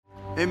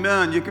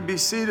Amen. You can be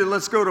seated.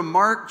 Let's go to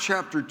Mark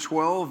chapter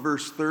 12,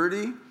 verse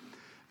 30.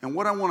 And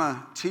what I want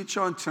to teach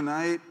on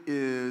tonight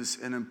is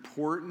an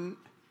important,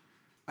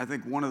 I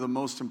think one of the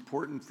most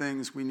important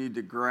things we need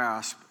to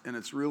grasp, and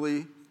it's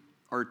really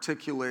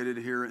articulated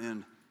here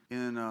in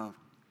an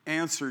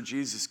answer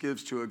Jesus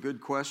gives to a good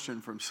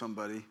question from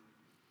somebody.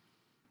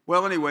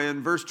 Well, anyway,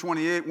 in verse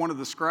 28, one of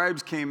the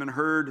scribes came and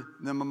heard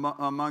them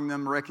among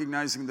them,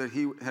 recognizing that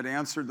he had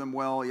answered them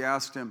well. He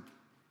asked him,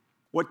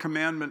 "What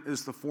commandment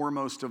is the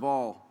foremost of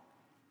all?"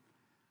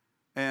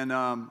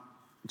 And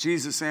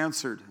Jesus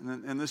answered,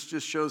 and this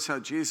just shows how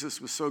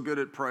Jesus was so good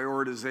at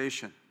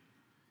prioritization.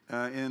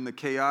 In the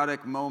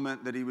chaotic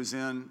moment that he was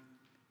in,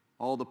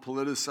 all the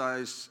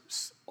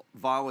politicized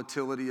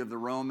volatility of the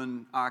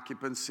Roman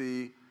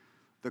occupancy,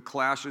 the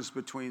clashes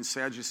between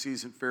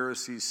Sadducees and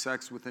Pharisees,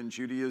 sects within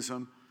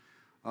Judaism,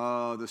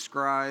 the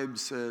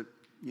scribes that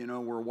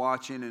were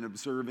watching and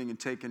observing and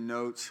taking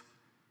notes.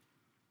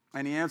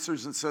 And he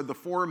answers and said, "The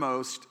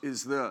foremost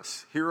is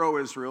this: Hear, O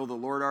Israel, the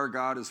Lord our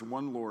God is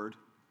one Lord,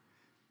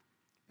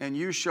 and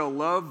you shall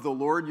love the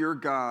Lord your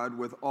God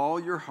with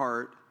all your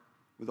heart,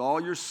 with all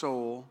your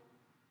soul,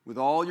 with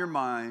all your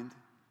mind,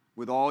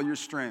 with all your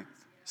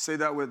strength." Say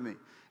that with me.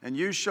 And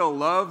you shall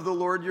love the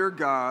Lord your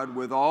God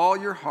with all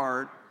your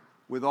heart,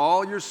 with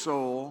all your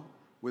soul,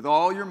 with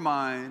all your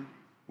mind,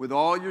 with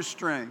all your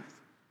strength.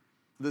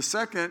 The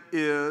second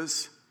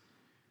is,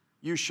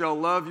 you shall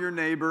love your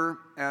neighbor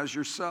as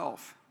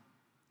yourself.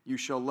 You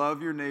shall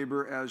love your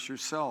neighbor as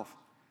yourself.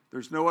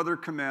 There's no other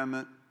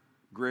commandment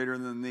greater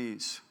than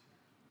these.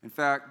 In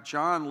fact,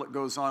 John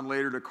goes on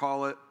later to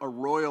call it a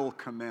royal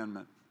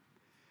commandment.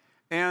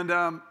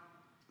 And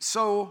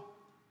so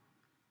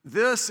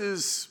this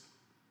is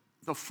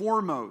the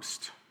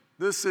foremost.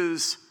 This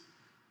is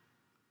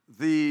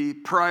the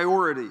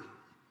priority.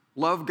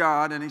 Love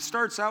God. And he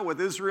starts out with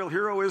Israel,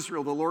 "Hear, O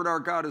Israel, the Lord our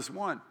God is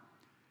one."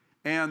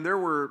 And there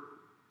were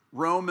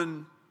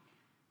Roman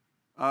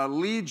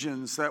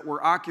legions that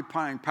were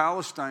occupying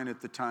Palestine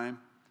at the time,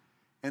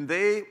 and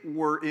they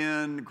were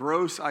in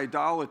gross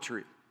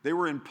idolatry. They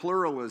were in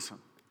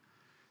pluralism.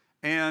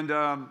 And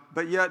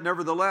but yet,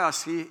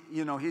 nevertheless,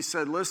 he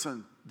said,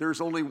 "Listen, there's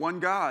only one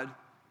God,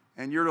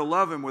 and you're to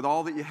love him with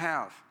all that you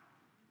have.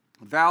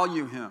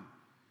 Value him,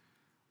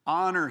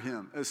 honor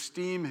him,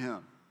 esteem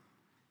him,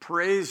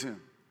 praise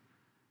him,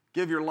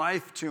 give your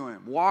life to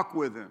him, walk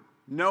with him,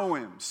 know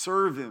him,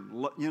 serve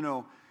him,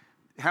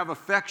 have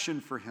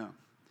affection for him."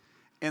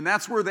 And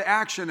that's where the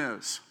action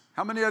is.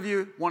 How many of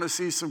you want to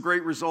see some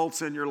great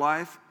results in your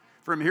life?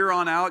 From here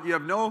on out, you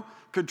have no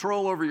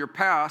control over your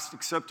past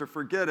except to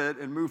forget it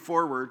and move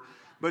forward.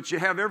 But you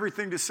have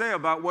everything to say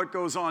about what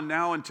goes on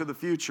now into the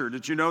future.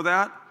 Did you know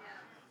that? Yeah.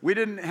 We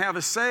didn't have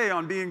a say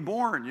on being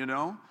born,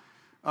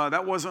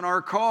 that wasn't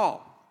our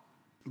call.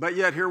 But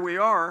yet here we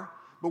are.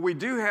 But we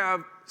do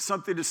have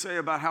something to say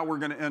about how we're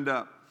going to end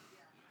up.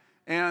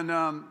 Yeah.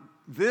 And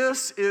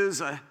this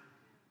is a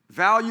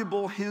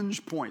valuable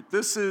hinge point.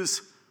 This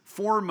is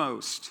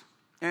foremost.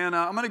 And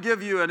I'm going to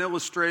give you an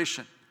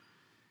illustration.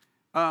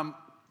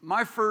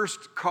 My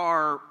first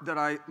car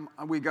that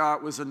we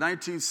got was a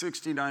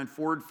 1969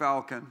 Ford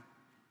Falcon.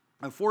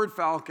 A Ford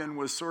Falcon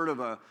was sort of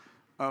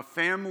a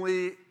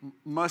family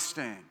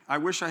Mustang. I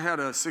wish I had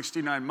a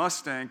 69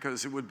 Mustang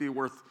because it would be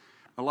worth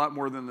a lot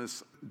more than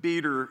this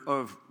beater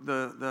of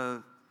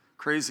the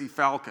crazy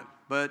Falcon.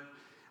 But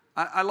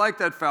I like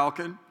that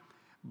Falcon.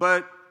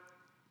 But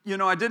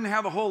I didn't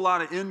have a whole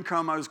lot of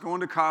income. I was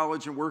going to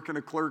college and working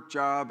a clerk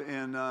job,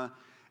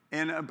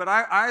 but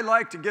I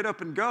like to get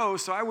up and go,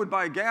 so I would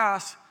buy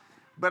gas,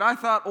 but I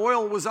thought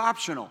oil was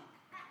optional.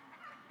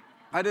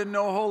 I didn't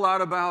know a whole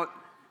lot about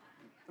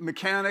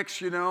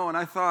mechanics, and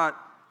I thought,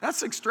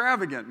 that's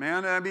extravagant,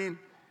 man. I mean,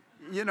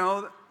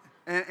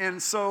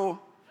 and so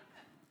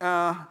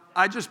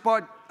I just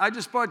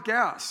bought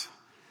gas.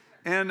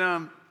 And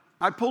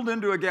I pulled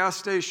into a gas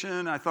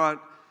station. I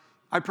thought,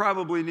 I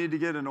probably need to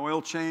get an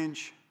oil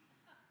change.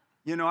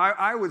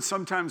 I would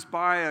sometimes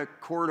buy a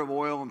quart of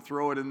oil and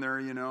throw it in there,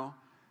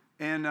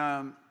 and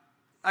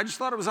I just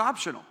thought it was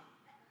optional.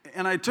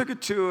 And I took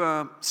it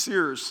to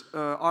Sears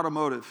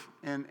Automotive,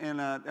 and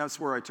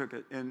that's where I took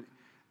it.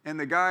 And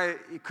the guy,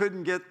 he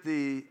couldn't get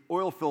the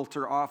oil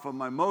filter off of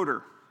my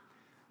motor.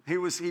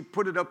 He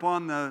put it up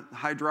on the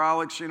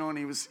hydraulics, and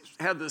he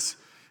had this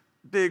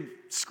big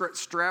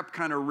strap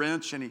kind of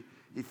wrench, and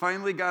he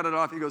finally got it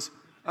off. He goes,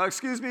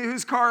 "Excuse me,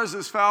 whose car is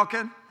this,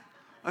 Falcon?"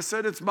 I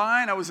said, "It's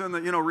mine." I was in the,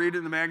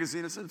 reading the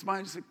magazine. I said, "It's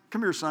mine." He said,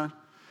 "Come here, son."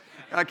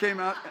 I came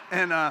out,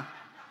 and I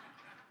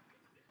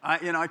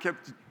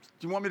kept, "Do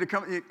you want me to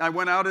come?" I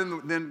went out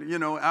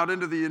out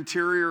into the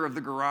interior of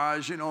the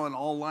garage, and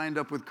all lined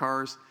up with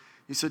cars.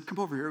 He said, "Come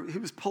over here." He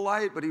was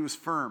polite, but he was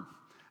firm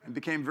and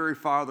became very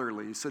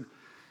fatherly. He said,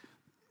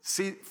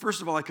 "See,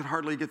 first of all, I could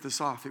hardly get this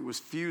off. It was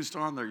fused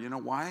on there. You know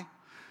why?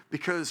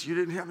 Because you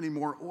didn't have any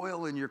more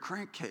oil in your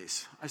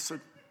crankcase." I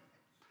said,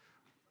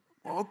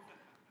 "Well,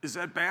 is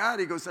that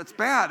bad?" He goes, "That's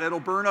bad. It'll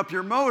burn up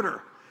your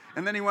motor."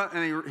 And then he went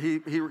and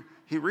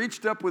he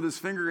reached up with his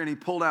finger and he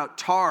pulled out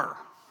tar.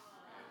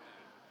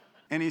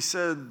 And he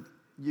said,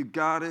 you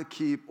gotta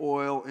keep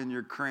oil in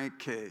your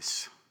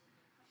crankcase.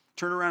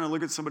 Turn around and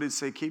look at somebody and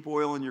say, keep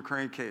oil in your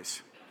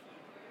crankcase.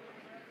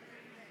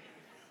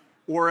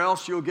 Or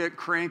else you'll get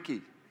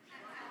cranky.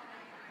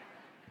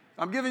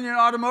 I'm giving you an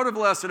automotive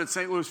lesson at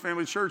St. Louis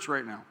Family Church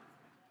right now.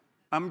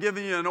 I'm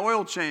giving you an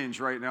oil change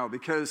right now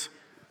because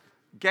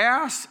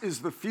gas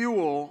is the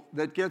fuel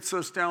that gets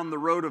us down the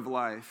road of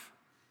life.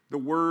 The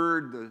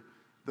word,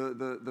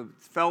 the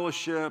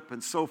fellowship,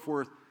 and so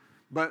forth.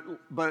 But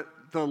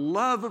the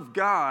love of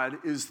God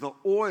is the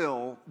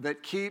oil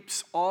that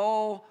keeps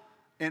all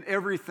and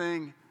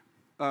everything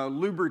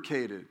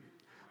lubricated.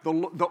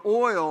 The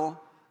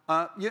oil,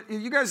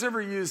 you guys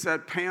ever use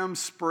that Pam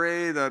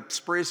spray, the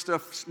spray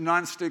stuff,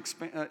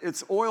 nonstick,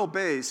 it's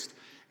oil-based,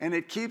 and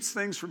it keeps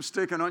things from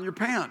sticking on your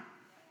pan.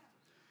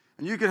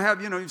 And you could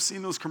have, you've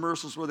seen those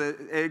commercials where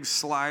the eggs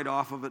slide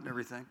off of it and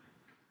everything.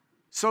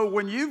 So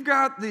when you've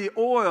got the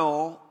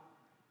oil,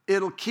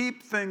 it'll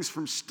keep things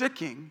from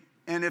sticking.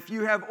 And if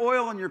you have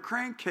oil in your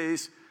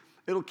crankcase,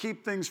 it'll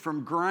keep things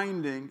from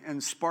grinding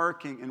and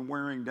sparking and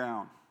wearing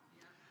down.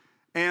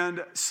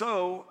 And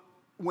so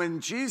when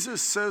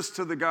Jesus says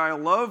to the guy,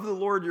 love the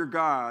Lord your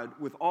God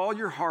with all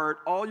your heart,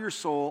 all your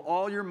soul,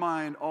 all your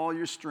mind, all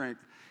your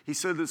strength, he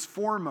said it's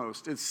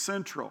foremost, it's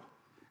central.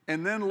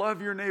 And then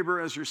love your neighbor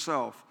as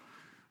yourself.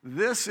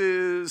 This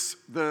is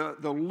the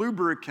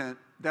lubricant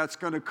that's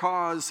going to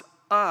cause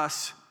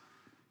us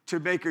to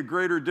make a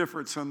greater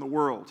difference in the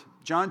world.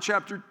 John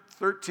chapter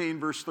 13,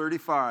 verse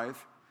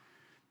 35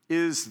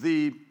 is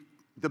the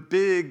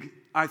big,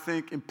 I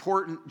think,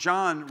 important.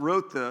 John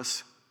wrote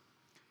this.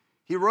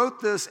 He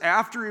wrote this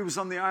after he was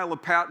on the Isle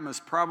of Patmos,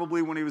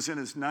 probably when he was in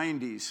his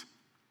 90s.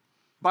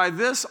 By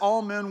this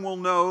all men will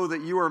know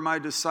that you are my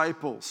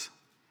disciples,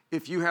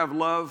 if you have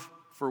love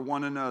for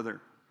one another.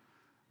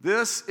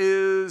 This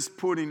is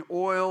putting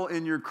oil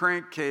in your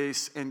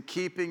crankcase and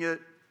keeping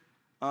it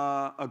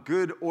a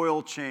good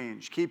oil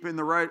change, keeping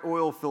the right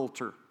oil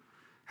filter.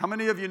 How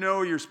many of you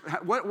know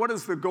what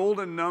is the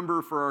golden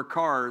number for our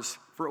cars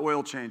for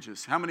oil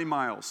changes? How many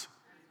miles?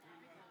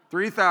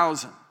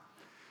 3,000.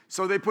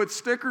 So they put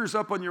stickers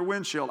up on your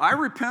windshield. I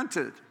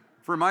repented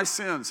for my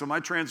sins and my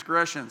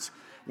transgressions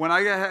when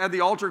I had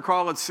the altar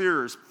call at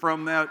Sears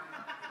from the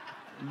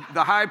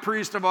high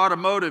priest of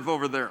automotive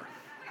over there.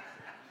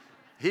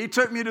 He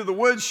took me to the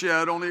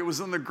woodshed, only it was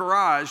in the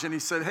garage, and he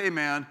said, hey,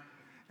 man,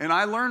 and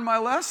I learned my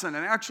lesson.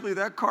 And actually,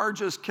 that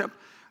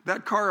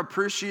car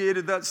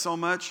appreciated that so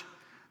much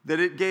that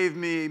it gave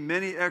me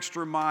many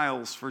extra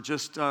miles for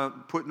just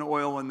putting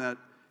oil in that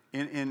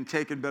and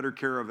taking better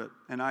care of it.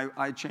 And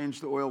I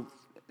changed the oil,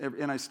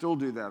 and I still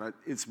do that.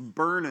 It's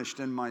burnished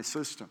in my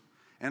system.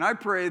 And I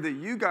pray that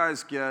you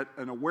guys get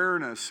an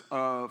awareness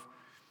of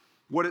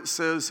what it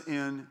says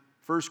in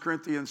 1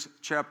 Corinthians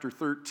chapter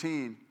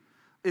 13.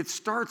 It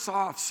starts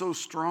off so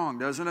strong,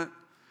 doesn't it?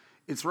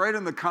 It's right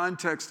in the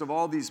context of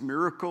all these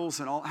miracles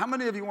and all. How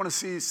many of you want to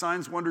see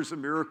signs, wonders,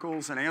 and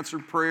miracles and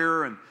answered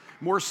prayer and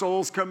more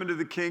souls come into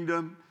the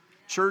kingdom?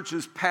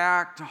 Churches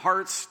packed,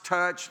 hearts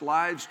touched,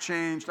 lives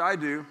changed. I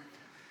do.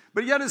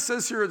 But yet it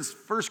says here in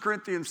 1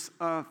 Corinthians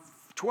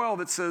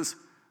 12, it says,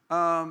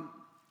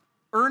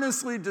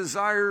 earnestly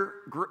desire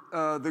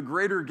the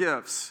greater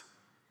gifts,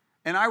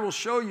 and I will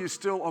show you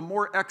still a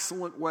more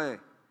excellent way.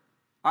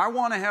 I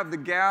want to have the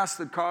gas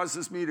that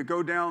causes me to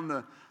go down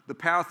the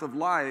path of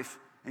life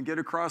and get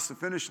across the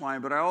finish line,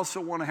 but I also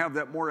want to have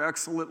that more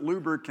excellent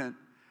lubricant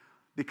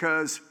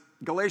because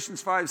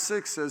Galatians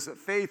 5:6 says that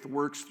faith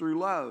works through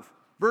love.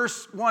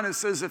 Verse 1, it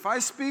says, if I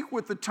speak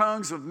with the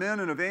tongues of men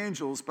and of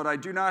angels, but I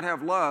do not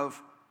have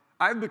love,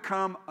 I've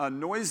become a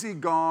noisy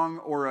gong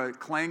or a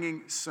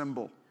clanging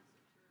cymbal,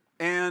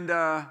 and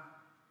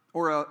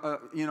or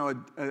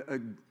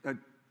a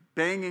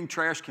banging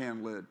trash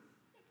can lid.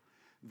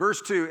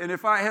 Verse 2, and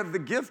if I have the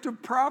gift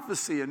of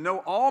prophecy and know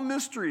all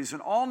mysteries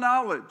and all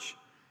knowledge,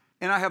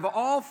 and I have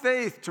all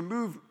faith to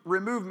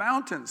remove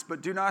mountains,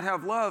 but do not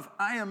have love,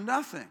 I am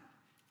nothing.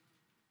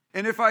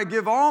 And if I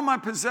give all my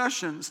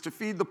possessions to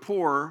feed the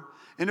poor,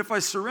 and if I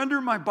surrender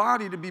my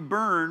body to be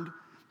burned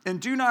and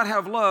do not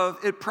have love,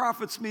 it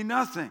profits me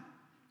nothing.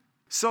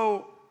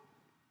 So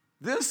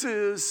this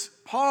is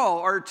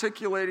Paul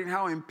articulating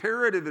how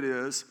imperative it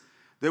is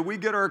that we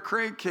get our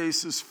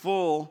crankcases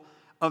full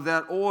of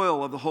that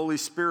oil of the Holy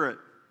Spirit.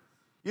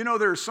 You know,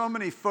 there are so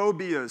many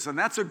phobias, and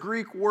that's a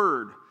Greek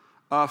word.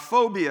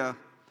 Phobia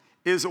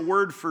is a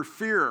word for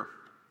fear,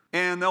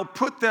 and they'll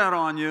put that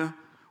on you.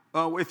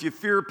 If you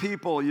fear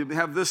people, you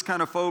have this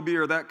kind of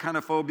phobia or that kind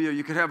of phobia.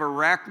 You could have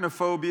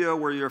arachnophobia,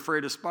 where you're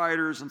afraid of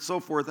spiders and so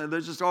forth, and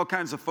there's just all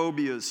kinds of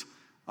phobias,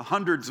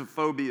 hundreds of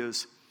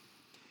phobias.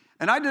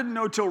 And I didn't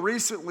know till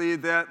recently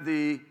that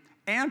the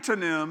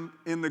antonym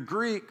in the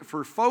Greek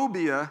for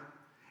phobia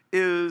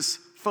is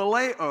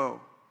phileo.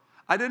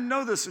 I didn't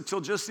know this until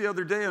just the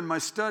other day in my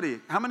study.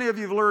 How many of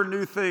you have learned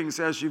new things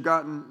as you've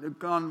gone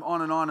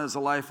on and on as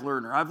a life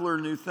learner? I've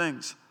learned new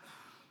things.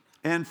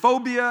 And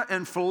phobia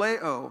and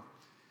phileo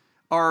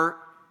are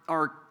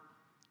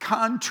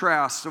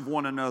contrasts of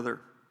one another.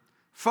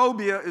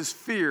 Phobia is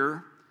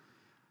fear.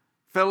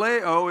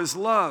 Phileo is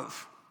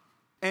love.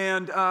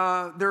 And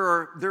there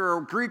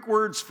are Greek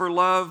words for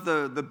love.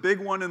 The big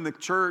one in the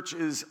church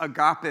is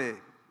agape.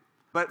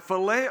 But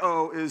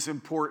phileo is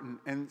important,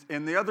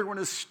 and the other one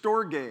is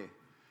storge.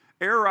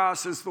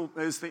 Eros is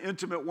the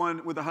intimate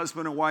one with a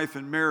husband and wife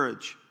in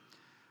marriage.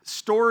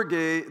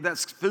 Storge,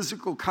 that's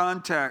physical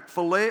contact.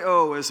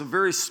 Phileo is a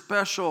very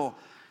special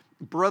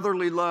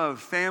brotherly love,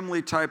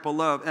 family type of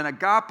love. And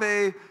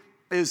agape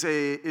is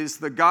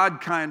the God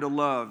kind of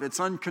love.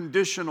 It's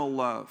unconditional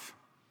love.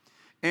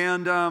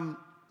 And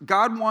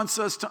God wants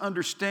us to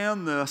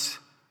understand this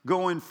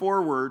going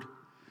forward,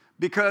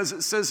 because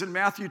it says in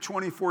Matthew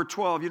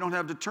 24:12, you don't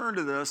have to turn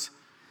to this,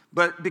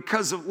 but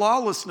because of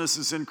lawlessness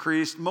is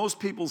increased, most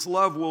people's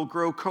love will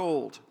grow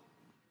cold.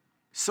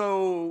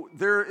 So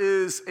there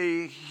is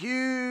a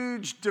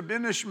huge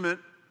diminishment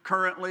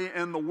currently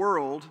in the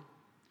world.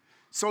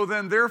 So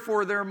then,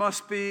 therefore, there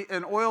must be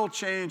an oil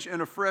change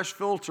and a fresh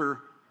filter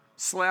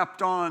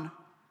slapped on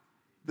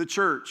the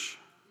church.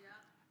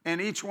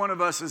 And each one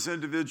of us as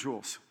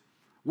individuals.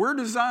 We're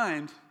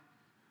designed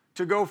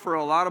to go for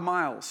a lot of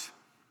miles.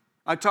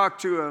 I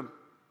talked to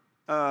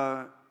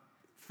a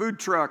food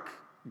truck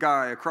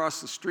guy across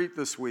the street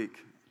this week,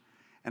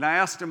 and I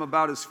asked him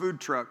about his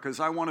food truck, because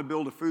I want to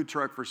build a food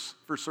truck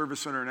for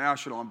Service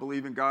International. I'm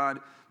believing God,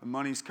 the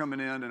money's coming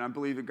in, and I'm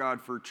believing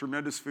God for a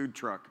tremendous food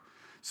truck.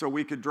 So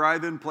we could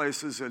drive in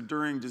places, and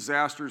during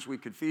disasters, we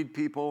could feed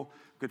people,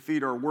 could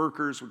feed our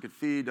workers, we could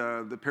feed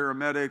the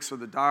paramedics or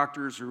the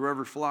doctors or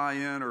whoever fly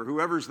in or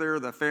whoever's there,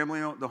 the family,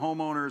 the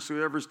homeowners,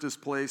 whoever's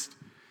displaced.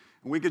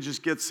 And we could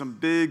just get some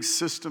big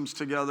systems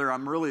together.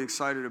 I'm really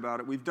excited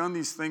about it. We've done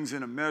these things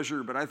in a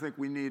measure, but I think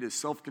we need a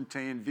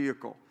self-contained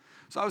vehicle.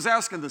 So I was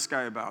asking this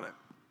guy about it.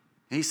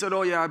 And he said,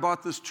 oh yeah, I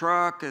bought this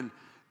truck, and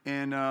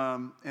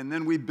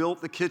then we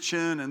built the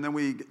kitchen, and then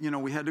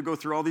we had to go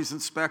through all these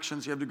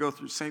inspections. You have to go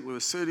through St.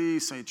 Louis City,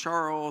 St.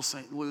 Charles,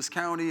 St. Louis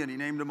County, and he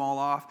named them all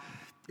off,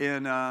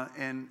 and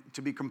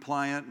to be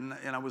compliant,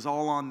 and I was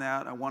all on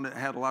that. I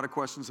had a lot of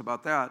questions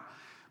about that.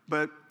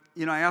 But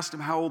I asked him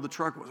how old the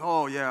truck was.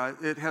 Oh yeah,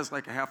 it has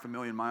like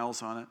 500,000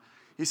 miles on it.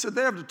 He said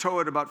they have to tow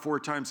it about 4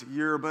 times a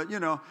year, but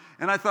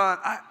and I thought,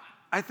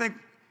 I think,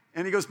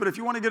 and he goes, but if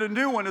you want to get a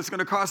new one, it's going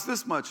to cost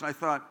this much. And I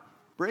thought,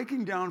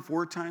 breaking down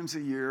 4 times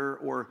a year,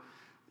 or,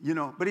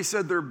 but he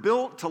said they're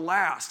built to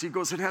last. He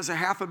goes, it has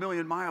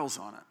 500,000 miles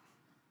on it.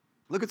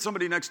 Look at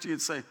somebody next to you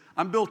and say,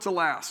 I'm built to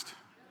last.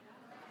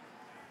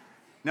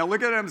 Now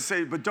look at him and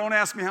say, but don't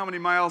ask me how many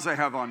miles I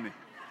have on me.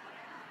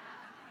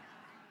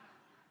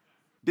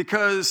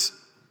 Because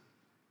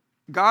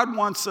God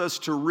wants us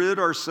to rid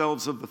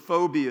ourselves of the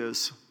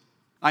phobias.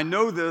 I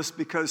know this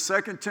because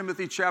 2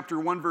 Timothy chapter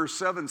 1 verse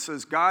 7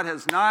 says, God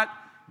has not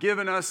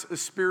given us a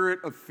spirit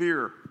of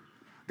fear.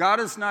 God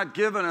has not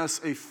given us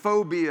a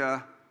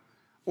phobia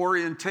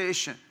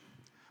orientation,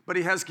 but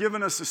he has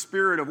given us a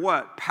spirit of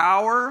what?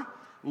 Power,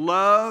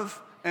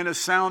 love, and a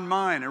sound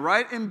mind. And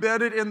right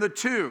embedded in the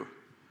two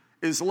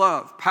is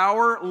love.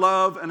 Power,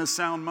 love, and a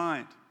sound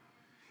mind.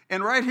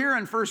 And right here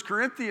in 1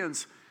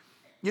 Corinthians,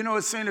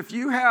 it's saying if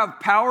you have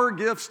power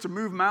gifts to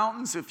move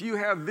mountains, if you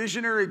have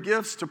visionary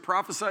gifts to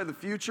prophesy the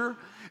future,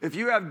 if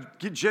you have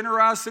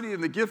generosity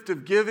and the gift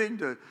of giving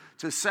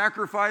to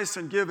sacrifice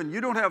and give, and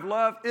you don't have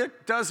love,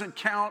 it doesn't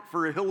count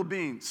for a hill of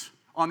beans.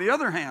 On the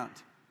other hand,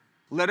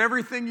 let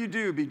everything you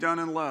do be done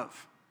in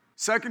love.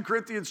 2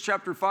 Corinthians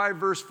chapter 5,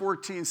 verse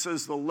 14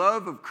 says, the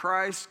love of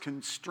Christ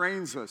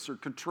constrains us or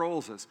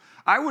controls us.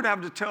 I would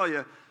have to tell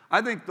you,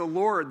 I think the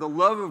Lord, the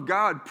love of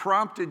God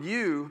prompted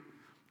you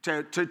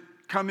to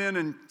come in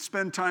and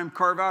spend time,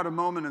 carve out a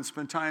moment and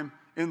spend time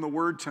in the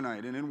Word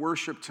tonight and in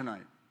worship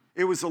tonight.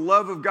 It was the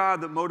love of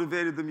God that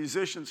motivated the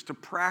musicians to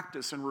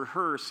practice and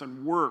rehearse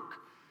and work.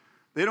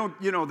 They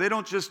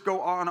don't just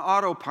go on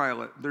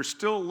autopilot. They're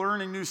still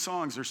learning new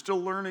songs. They're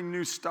still learning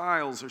new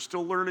styles. They're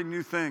still learning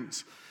new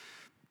things.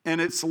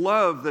 And it's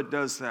love that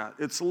does that.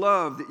 It's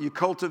love that you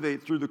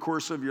cultivate through the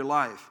course of your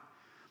life.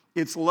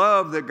 It's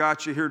love that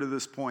got you here to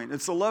this point.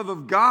 It's the love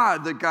of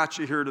God that got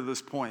you here to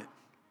this point.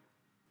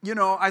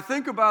 I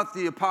think about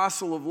the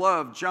apostle of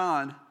love,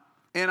 John,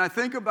 and I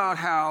think about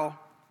how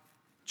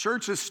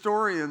church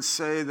historians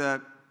say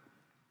that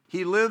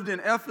he lived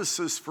in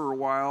Ephesus for a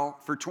while,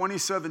 for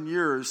 27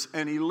 years,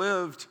 and he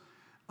lived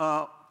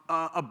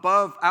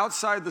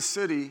outside the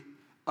city,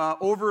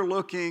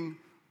 overlooking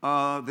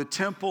the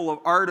temple of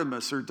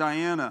Artemis or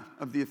Diana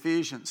of the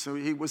Ephesians. So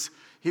he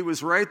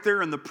was right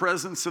there in the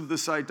presence of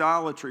this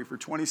idolatry for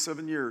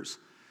 27 years.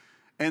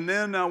 And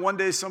then one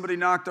day somebody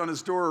knocked on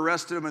his door,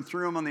 arrested him, and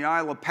threw him on the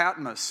Isle of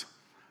Patmos.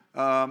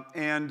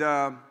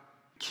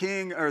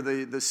 King, or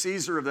the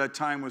Caesar of that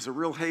time, was a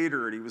real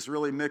hater, and he was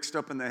really mixed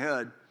up in the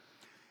head.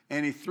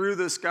 And he threw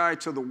this guy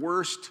to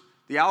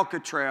the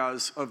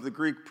Alcatraz of the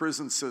Greek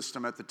prison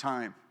system at the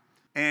time.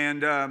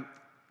 And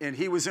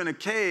he was in a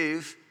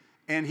cave,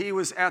 and he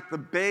was at the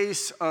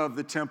base of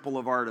the temple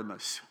of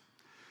Artemis.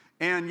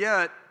 And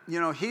yet,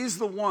 he's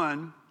the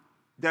one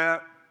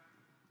that,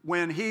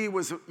 when he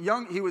was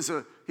young, he was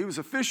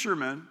a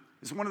fisherman.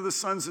 He's one of the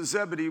sons of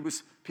Zebedee. It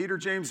was Peter,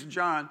 James, and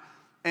John,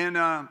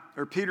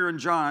 or Peter and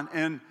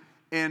John.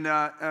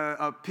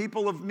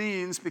 people of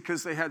means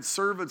because they had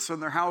servants in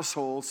their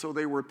household. So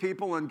they were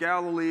people in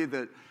Galilee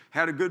that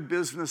had a good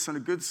business and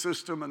a good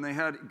system, and they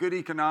had good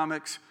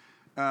economics.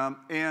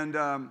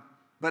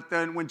 But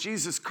then when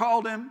Jesus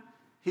called him,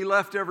 he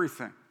left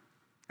everything,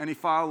 and he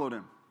followed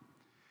him.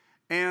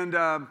 And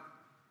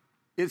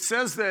it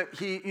says that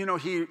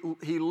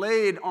he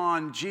laid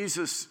on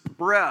Jesus'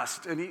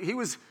 breast, and he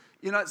was,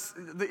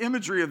 the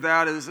imagery of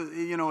that is,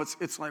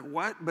 it's like,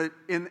 what? But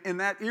in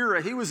that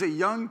era, he was a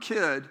young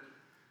kid,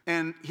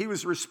 and he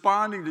was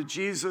responding to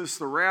Jesus,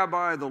 the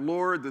rabbi, the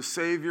Lord, the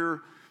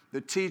Savior,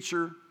 the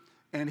teacher,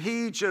 and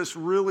he just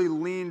really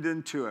leaned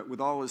into it with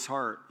all his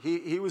heart.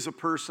 He was a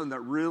person that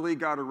really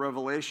got a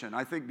revelation,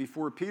 I think,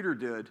 before Peter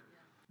did.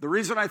 The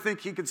reason I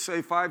think he could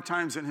say 5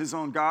 times in his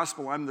own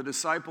gospel, I'm the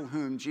disciple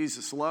whom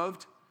Jesus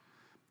loved,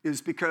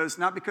 is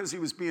not because he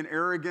was being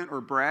arrogant or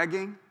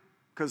bragging,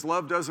 because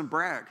love doesn't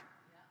brag.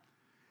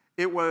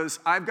 It was,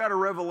 I've got a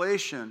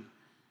revelation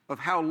of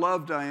how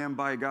loved I am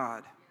by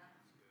God.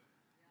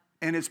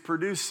 And it's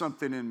produced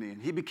something in me.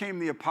 And he became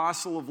the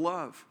apostle of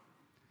love.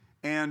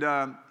 And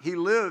he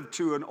lived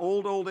to an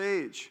old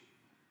age.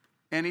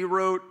 And he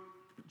wrote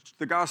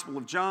the Gospel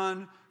of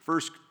John,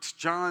 1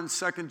 John,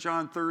 2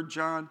 John, 3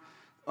 John,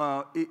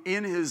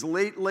 in his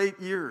late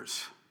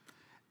years.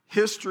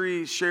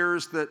 History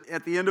shares that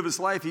at the end of his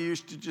life, he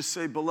used to just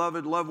say,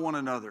 beloved, love one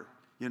another.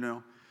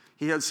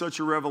 He had such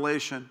a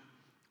revelation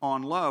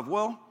on love.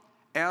 Well,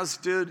 as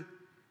did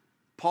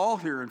Paul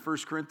here in 1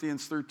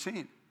 Corinthians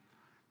 13.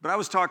 But I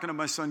was talking to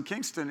my son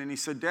Kingston, and he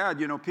said, Dad,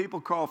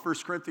 people call 1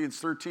 Corinthians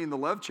 13 the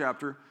love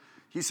chapter.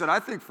 He said, I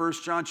think 1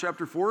 John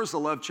chapter 4 is the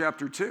love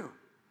chapter too.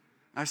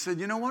 I said,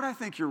 you know what? I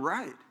think you're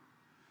right.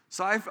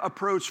 So I've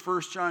approached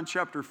 1 John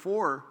chapter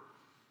 4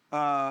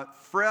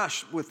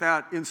 fresh with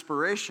that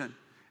inspiration.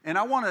 And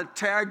I want to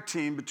tag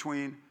team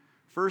between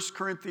 1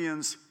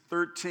 Corinthians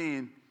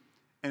 13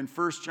 and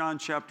 1 John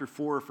chapter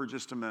 4 for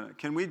just a minute.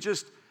 Can we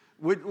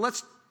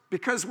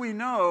because we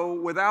know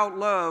without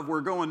love, we're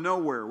going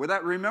nowhere.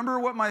 Remember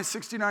what my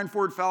 69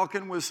 Ford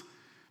Falcon was?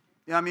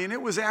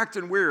 It was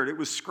acting weird. It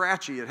was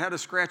scratchy. It had a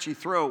scratchy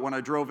throat when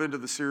I drove into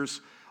the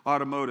Sears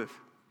Automotive.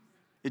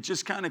 It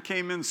just kind of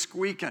came in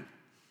squeaking.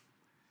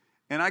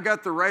 And I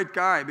got the right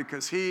guy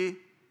because he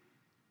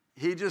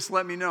just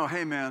let me know,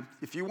 hey man,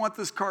 if you want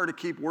this car to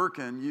keep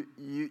working,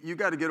 you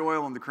got to get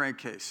oil in the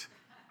crankcase.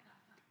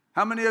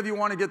 How many of you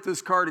want to get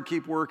this car to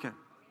keep working?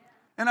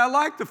 And I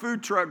like the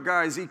food truck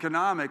guy's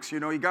economics. He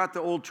got the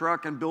old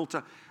truck and built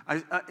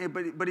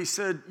but he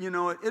said,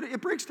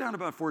 it breaks down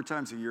about 4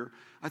 times a year,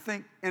 I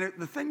think. And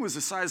the thing was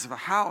the size of a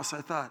house.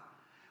 I thought,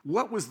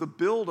 what was the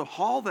bill to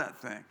haul that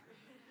thing?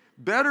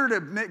 Better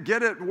to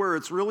get it where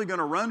it's really going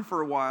to run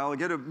for a while,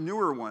 get a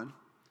newer one.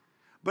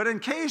 But in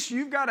case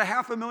you've got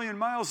 500,000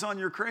 miles on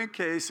your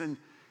crankcase, and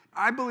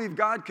I believe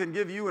God can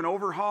give you an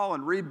overhaul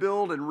and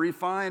rebuild and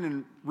refine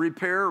and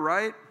repair,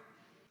 right?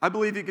 I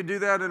believe he could do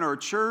that in our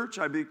church.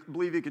 I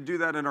believe he could do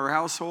that in our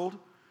household.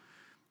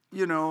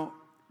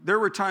 There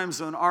were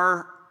times when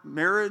our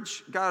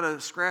marriage got a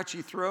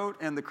scratchy throat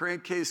and the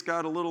crankcase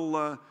got a little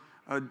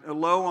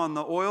low on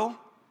the oil.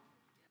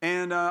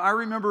 And I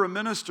remember a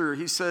minister,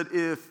 he said,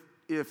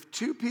 if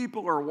 2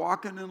 people are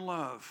walking in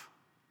love,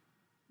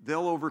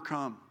 they'll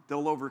overcome.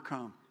 They'll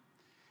overcome.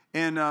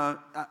 And,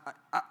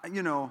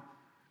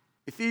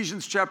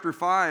 Ephesians chapter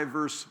 5,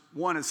 verse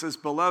 1, it says,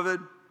 Beloved,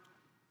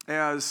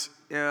 as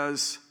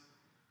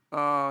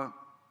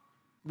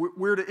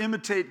we're to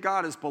imitate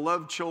God as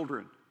beloved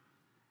children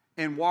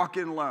and walk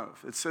in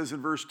love. It says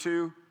in verse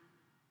 2,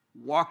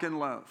 walk in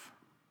love.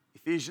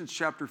 Ephesians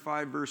chapter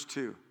 5, verse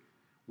 2.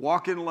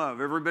 Walk in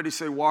love. Everybody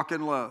say walk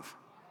in love.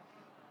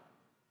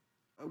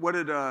 What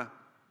did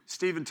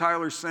Steven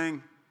Tyler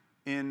sing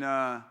in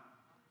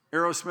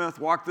Aerosmith?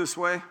 Walk This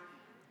Way.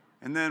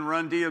 And then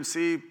Run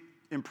DMC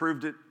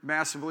improved it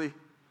massively.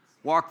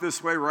 Walk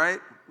This Way, right?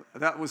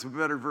 That was a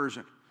better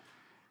version.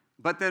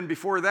 But then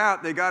before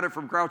that, they got it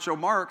from Groucho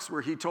Marx,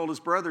 where he told his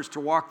brothers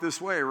to walk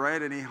this way,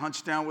 right? And he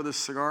hunched down with his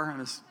cigar and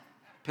his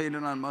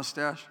painted on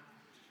mustache.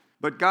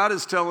 But God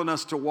is telling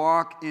us to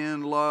walk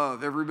in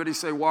love. Everybody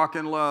say walk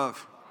in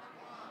love.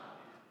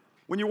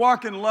 When you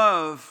walk in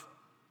love,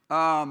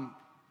 and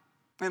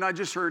I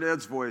just heard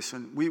Ed's voice,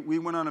 and we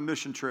went on a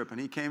mission trip,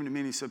 and he came to me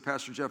and he said,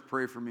 Pastor Jeff,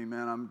 pray for me,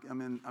 man.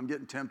 I'm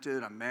getting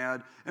tempted. I'm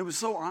mad. And it was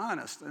so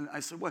honest. And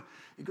I said, what?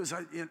 He goes,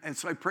 and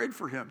so I prayed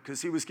for him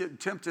because he was getting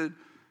tempted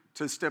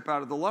to step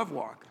out of the love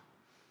walk.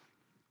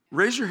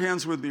 Raise your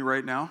hands with me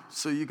right now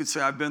so you could say,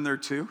 I've been there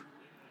too.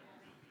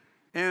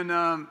 And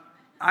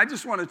I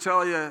just want to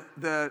tell you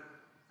that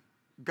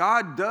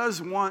God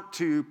does want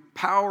to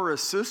power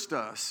assist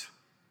us,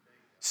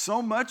 so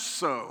much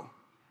so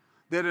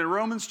that in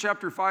Romans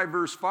chapter 5,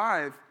 verse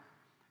 5,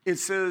 it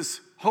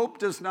says, hope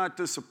does not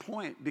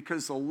disappoint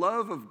because the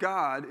love of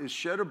God is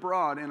shed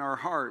abroad in our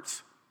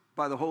hearts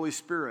by the Holy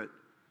Spirit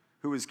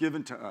who is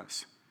given to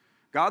us.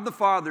 God the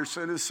Father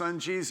sent his son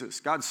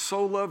Jesus. God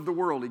so loved the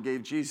world, he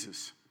gave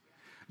Jesus.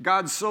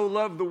 God so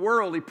loved the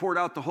world, he poured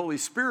out the Holy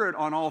Spirit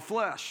on all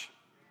flesh.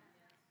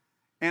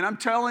 And I'm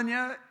telling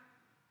you,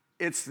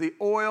 It's the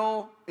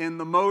oil in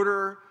the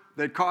motor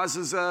that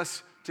causes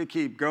us to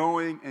keep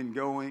going and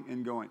going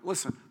and going.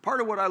 Listen, part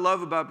of what I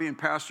love about being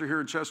pastor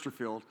here in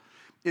Chesterfield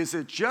is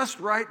that just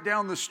right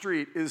down the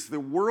street is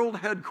the world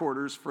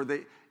headquarters for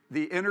the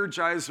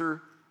Energizer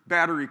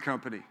battery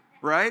company,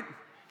 right?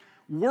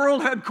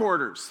 World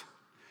headquarters.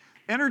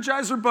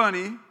 Energizer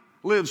Bunny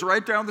lives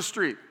right down the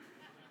street.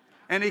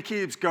 And he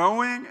keeps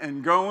going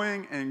and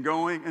going and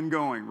going and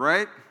going,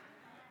 right?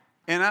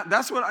 And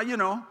that's what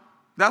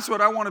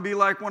I want to be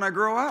like when I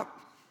grow up.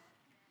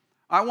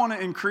 I want to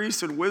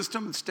increase in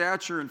wisdom and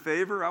stature and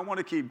favor. I want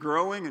to keep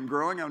growing and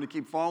growing. I want to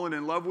keep falling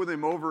in love with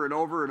him over and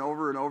over and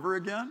over and over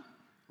again,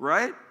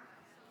 right?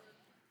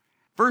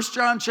 1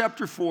 John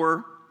chapter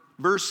 4,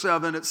 verse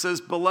 7, it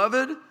says,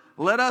 "Beloved,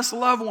 let us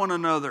love one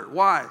another."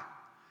 Why?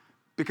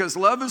 Because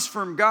love is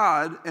from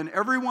God, and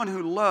everyone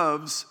who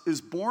loves is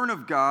born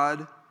of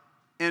God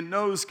and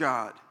knows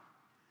God.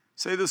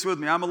 Say this with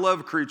me, I'm a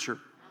love creature.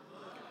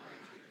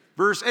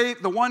 Verse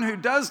 8, "The one who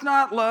does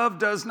not love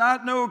does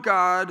not know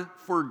God,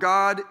 for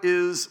God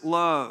is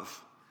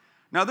love."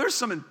 Now there's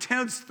some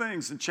intense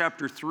things in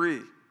chapter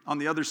 3 on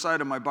the other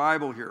side of my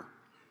Bible here.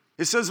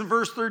 It says in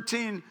verse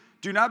 13,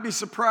 "Do not be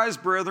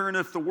surprised, brethren,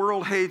 if the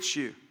world hates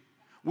you.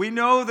 We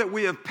know that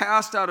we have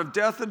passed out of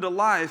death into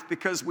life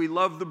because we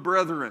love the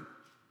brethren."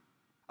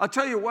 I'll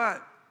tell you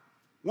what,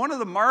 one of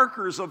the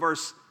markers of our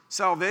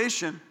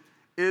salvation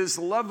is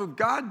the love of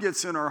God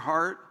gets in our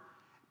heart,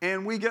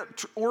 and we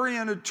get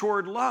oriented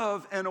toward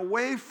love and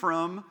away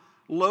from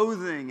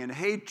loathing and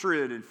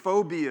hatred and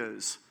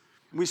phobias.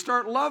 We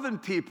start loving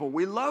people.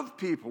 We love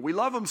people. We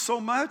love them so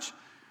much,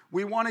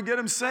 we want to get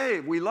them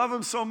saved. We love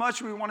them so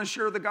much, we want to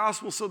share the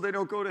gospel so they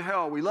don't go to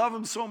hell. We love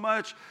them so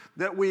much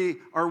that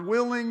we are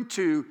willing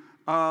to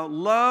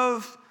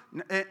love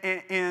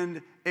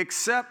and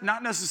accept,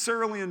 not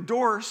necessarily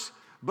endorse,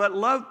 but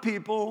love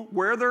people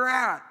where they're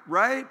at,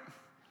 right?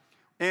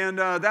 And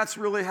that's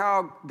really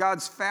how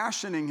God's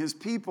fashioning his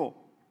people.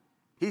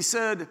 He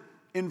said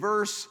in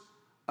verse,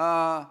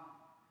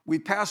 we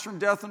pass from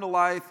death into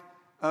life,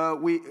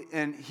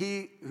 and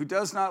he who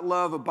does not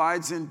love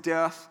abides in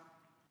death.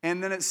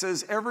 And then it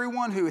says,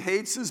 everyone who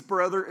hates his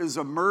brother is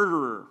a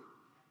murderer.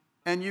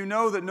 And you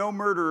know that no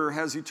murderer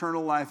has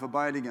eternal life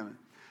abiding in it.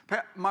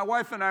 My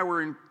wife and I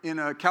were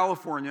in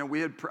California.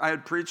 I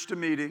had preached a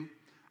meeting,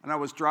 and I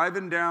was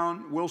driving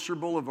down Wilshire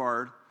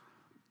Boulevard.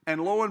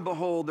 And lo and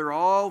behold, there are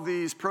all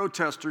these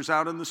protesters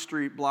out in the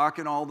street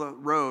blocking all the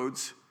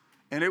roads.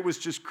 And it was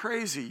just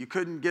crazy. You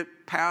couldn't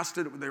get past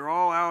it. They were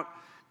all out.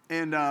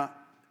 And I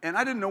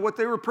didn't know what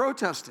they were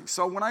protesting.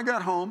 So when I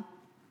got home,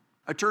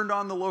 I turned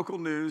on the local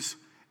news,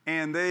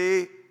 and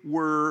they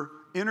were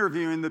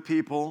interviewing the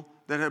people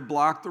that had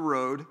blocked the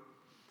road.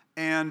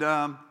 And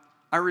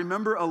I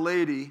remember a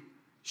lady,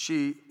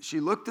 she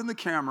looked in the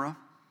camera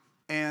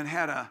and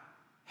had a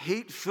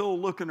hate-filled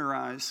look in her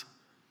eyes.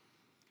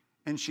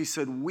 And she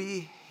said,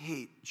 "We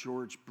hate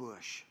George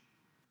Bush."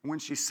 When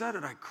she said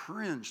it, I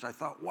cringed. I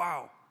thought,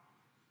 wow.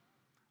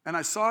 And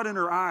I saw it in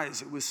her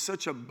eyes. It was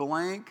such a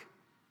blank,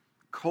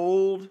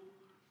 cold,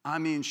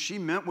 she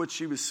meant what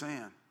she was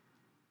saying.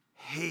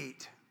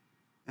 Hate.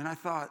 And I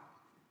thought,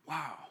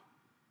 wow,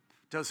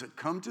 does it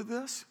come to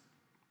this?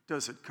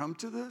 Does it come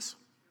to this?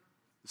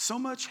 So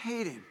much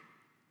hating.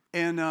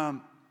 And,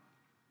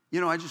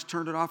 I just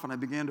turned it off and I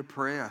began to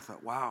pray. I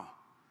thought, wow.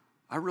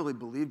 I really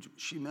believed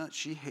she meant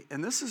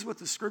and this is what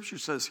the scripture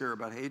says here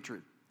about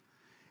hatred.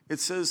 It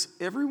says,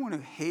 everyone who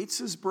hates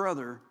his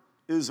brother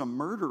is a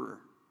murderer.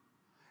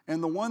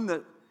 And the one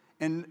that,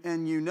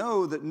 and you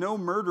know that no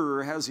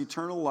murderer has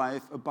eternal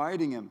life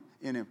abiding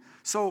in him.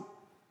 So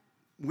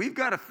we've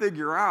got to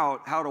figure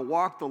out how to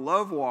walk the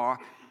love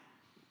walk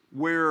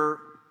where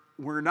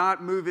we're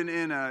not moving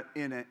in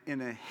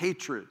a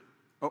hatred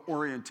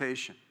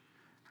orientation.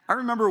 I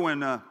remember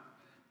when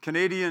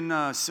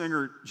Canadian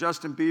singer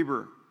Justin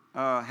Bieber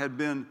had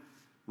been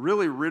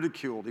really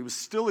ridiculed. He was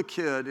still a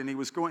kid, and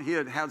he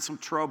had had some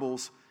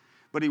troubles,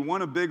 but he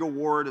won a big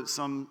award at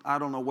some, I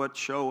don't know what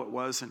show it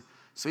was, and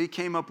so he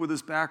came up with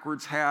his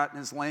backwards hat and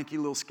his lanky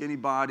little skinny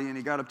body, and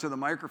he got up to the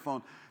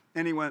microphone,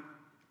 and he went,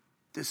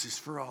 "This is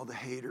for all the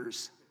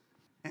haters."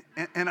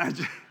 And I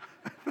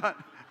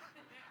thought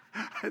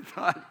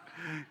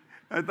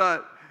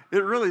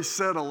it really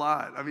said a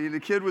lot. The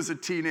kid was a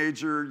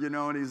teenager,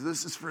 and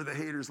this is for the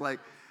haters,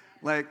 like,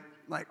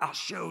 I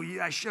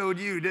showed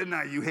you, didn't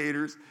I, you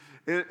haters?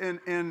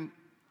 And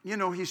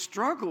he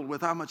struggled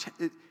with how much,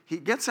 he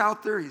gets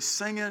out there, he's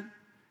singing,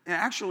 and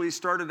actually he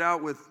started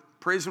out with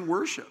praise and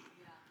worship.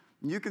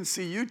 Yeah. You can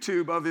see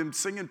YouTube of him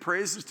singing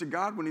praises to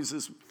God when he's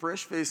this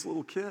fresh-faced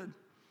little kid.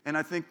 And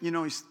I think,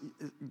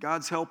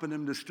 God's helping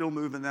him to still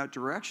move in that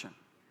direction.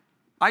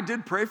 I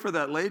did pray for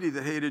that lady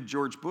that hated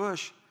George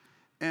Bush.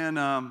 And,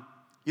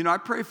 I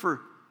pray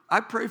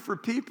for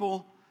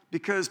people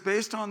because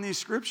based on these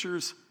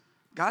scriptures,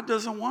 God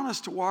doesn't want us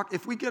to walk.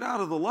 If we get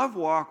out of the love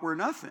walk, we're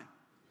nothing,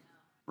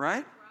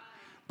 right?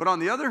 But on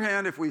the other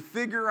hand, if we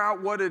figure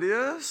out what it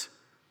is,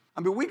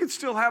 we could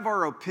still have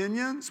our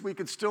opinions. We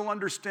could still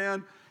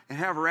understand and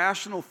have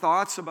rational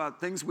thoughts about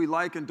things we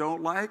like and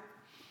don't like.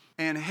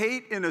 And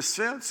hate, in a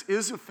sense,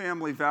 is a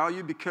family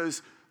value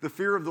because the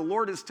fear of the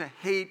Lord is to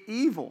hate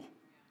evil.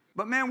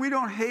 But man, we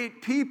don't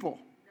hate people.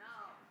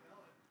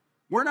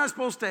 We're not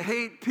supposed to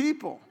hate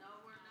people.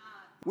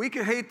 We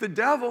could hate the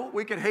devil.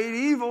 We could hate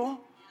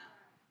evil.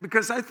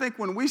 Because I think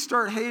when we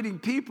start hating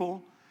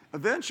people,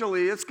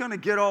 eventually it's going to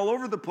get all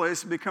over the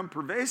place and become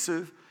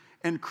pervasive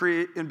and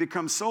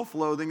become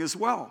self-loathing as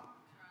well.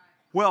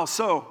 Well,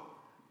 so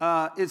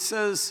it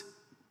says,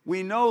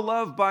 we know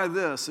love by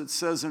this. It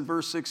says in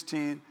verse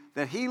 16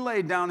 that he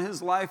laid down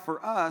his life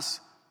for us,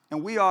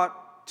 and we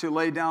ought to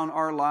lay down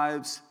our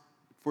lives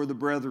for the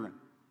brethren.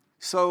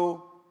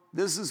 So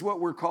this is what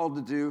we're called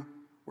to do.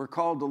 We're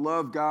called to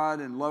love God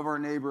and love our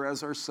neighbor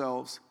as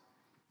ourselves.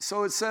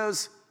 So it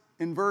says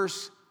in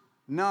verse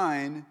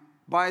 9,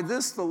 by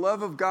this the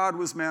love of God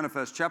was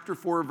manifest, chapter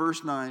 4,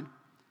 verse 9,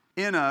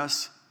 in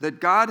us,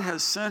 that God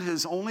has sent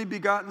his only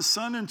begotten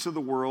Son into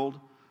the world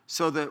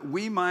so that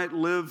we might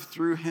live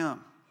through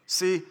him.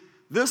 See,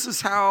 this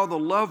is how the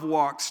love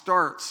walk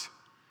starts.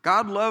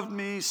 God loved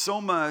me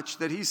so much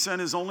that he sent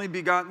his only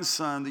begotten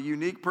Son, the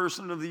unique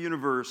person of the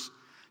universe,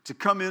 to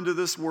come into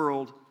this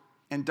world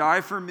and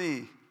die for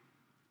me.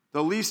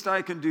 The least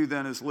I can do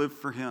then is live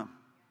for him.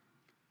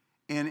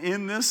 And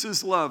in this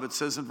is love, it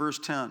says in verse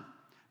 10.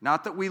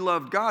 Not that we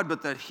loved God,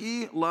 but that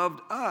he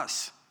loved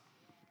us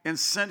and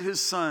sent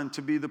his Son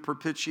to be the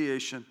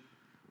propitiation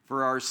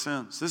for our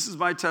sins. This is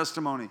my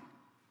testimony,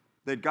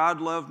 that God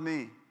loved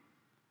me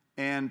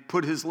and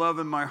put his love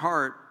in my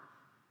heart.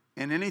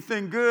 And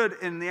anything good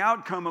in the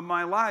outcome of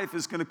my life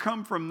is going to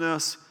come from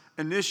this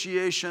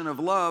initiation of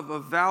love,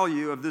 of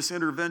value, of this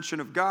intervention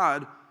of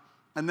God.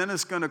 And then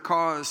it's going to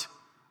cause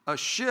a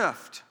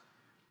shift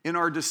in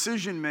our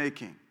decision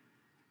making,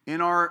 in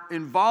our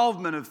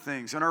involvement of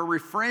things, in our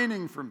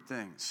refraining from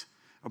things,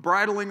 a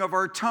bridling of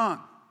our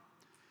tongue,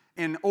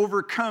 in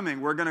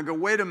overcoming. We're going to go,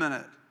 wait a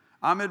minute,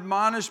 I'm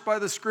admonished by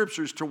the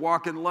scriptures to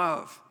walk in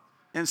love,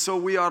 and so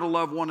we ought to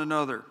love one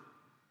another.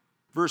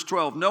 Verse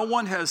 12, no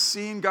one has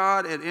seen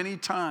God at any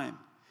time.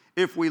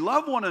 If we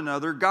love one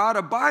another, God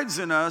abides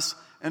in us,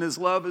 and his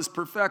love is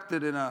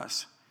perfected in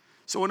us.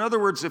 So in other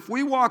words, if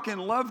we walk in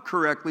love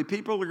correctly,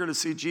 people are going to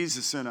see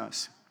Jesus in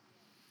us.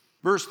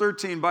 Verse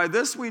 13, by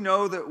this we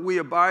know that we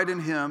abide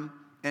in him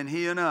and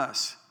he in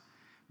us,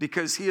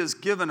 because he has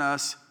given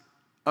us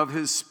of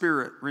his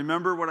Spirit.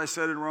 Remember what I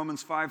said in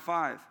Romans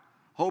 5:5.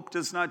 Hope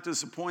does not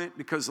disappoint,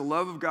 because the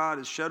love of God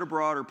is shed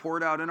abroad or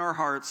poured out in our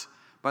hearts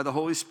by the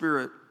Holy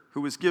Spirit who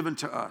was given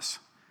to us.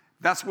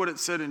 That's what it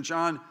said in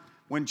John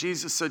when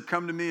Jesus said,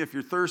 come to me if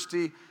you're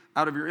thirsty,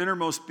 out of your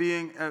innermost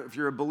being, if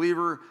you're a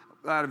believer,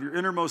 out of your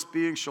innermost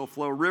being shall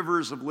flow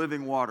rivers of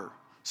living water.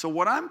 So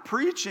what I'm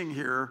preaching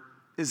here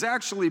is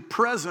actually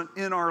present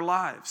in our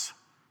lives.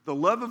 The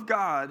love of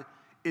God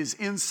is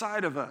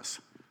inside of us.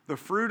 The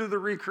fruit of the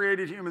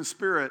recreated human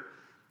spirit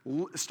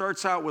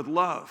starts out with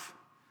love,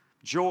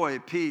 joy,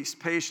 peace,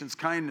 patience,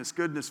 kindness,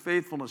 goodness,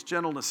 faithfulness,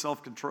 gentleness,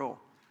 self-control.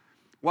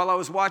 While I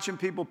was watching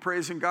people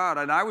praising God,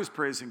 and I was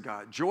praising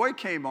God, joy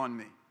came on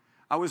me.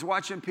 I was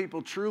watching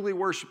people truly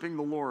worshiping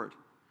the Lord.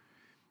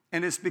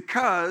 And it's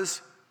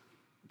because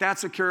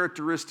that's a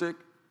characteristic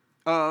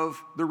of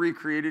the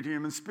recreated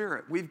human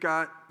spirit. We've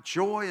got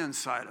joy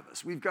inside of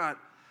us. We've got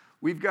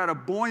a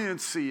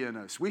buoyancy in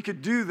us. We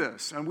could do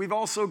this. And we've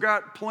also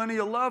got plenty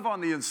of love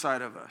on the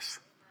inside of us.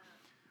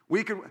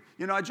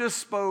 I just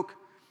spoke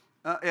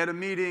at a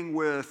meeting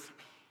with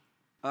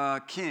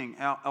King,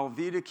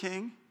 Alveda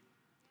King.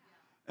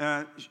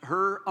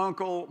 Her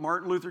uncle,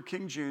 Martin Luther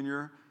King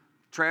Jr.,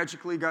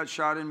 tragically got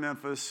shot in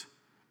Memphis.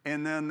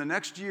 And then the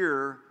next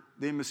year,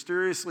 they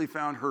mysteriously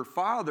found her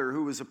father,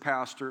 who was a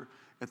pastor,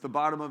 at the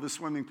bottom of a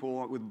swimming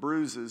pool with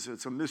bruises.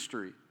 It's a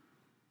mystery.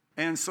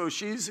 And so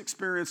she's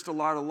experienced a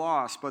lot of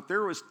loss. But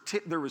there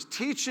was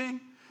teaching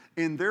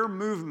in their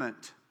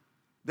movement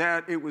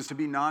that it was to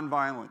be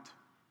nonviolent.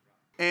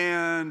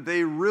 And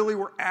they really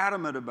were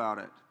adamant about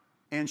it.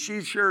 And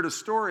she shared a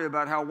story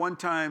about how one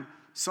time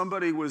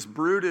somebody was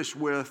brutish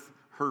with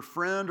her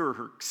friend or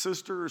her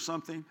sister or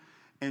something.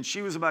 And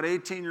she was about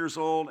 18 years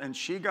old. And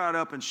she got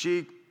up and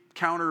she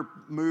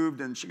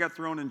counter-moved and she got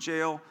thrown in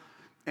jail.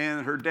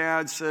 And her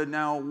dad said,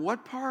 now,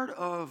 what part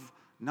of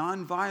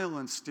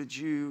nonviolence did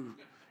you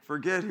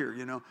forget here,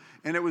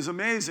 And it was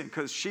amazing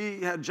because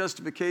she had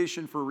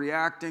justification for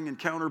reacting and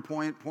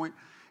counterpoint,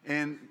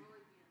 and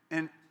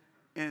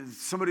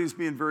somebody was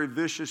being very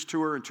vicious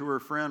to her and to her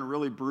friend,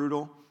 really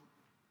brutal.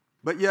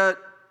 But yet,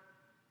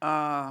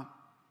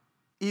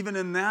 even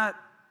in that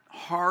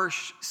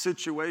harsh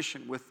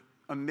situation with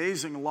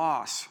amazing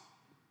loss,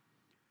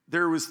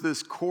 there was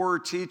this core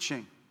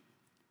teaching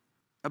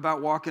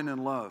about walking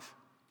in love.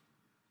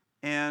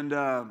 And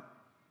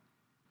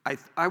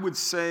I would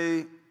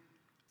say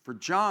for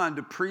John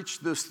to preach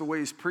this the way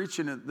he's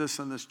preaching this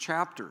in this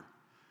chapter,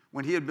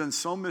 when he had been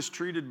so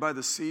mistreated by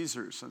the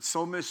Caesars and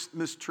so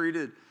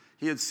mistreated,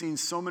 he had seen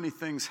so many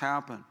things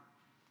happen.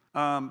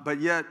 But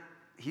yet,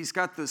 he's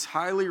got this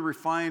highly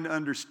refined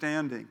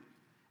understanding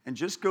and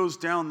just goes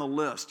down the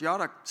list. You ought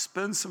to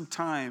spend some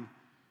time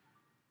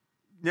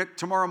Nick,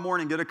 tomorrow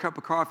morning, get a cup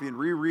of coffee and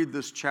reread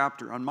this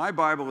chapter. On my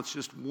Bible, it's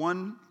just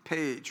one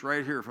page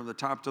right here from the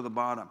top to the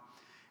bottom.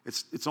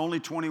 It's only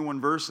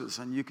 21 verses,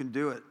 and you can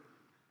do it.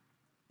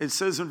 It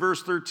says in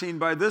verse 13,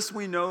 by this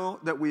we know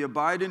that we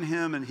abide in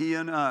him and he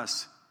in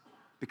us,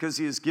 because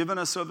he has given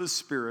us of his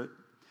Spirit.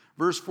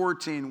 Verse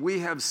 14, we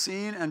have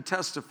seen and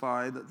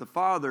testified that the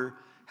Father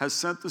has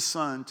sent the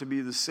Son to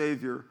be the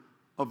Savior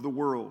of the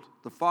world.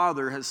 The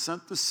Father has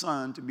sent the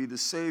Son to be the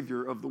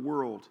Savior of the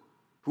world.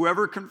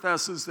 Whoever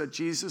confesses that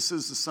Jesus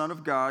is the Son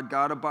of God,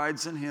 God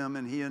abides in him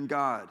and he in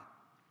God.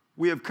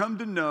 We have come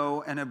to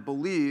know and have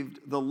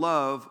believed the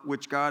love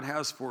which God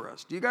has for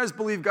us. Do you guys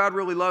believe God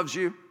really loves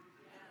you? Yes.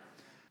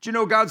 Do you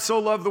know God so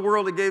loved the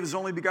world, he gave his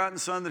only begotten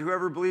Son, that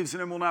whoever believes in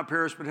him will not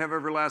perish but have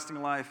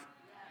everlasting life?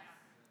 Yes.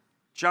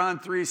 John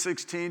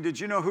 3:16, did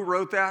you know who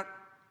wrote that?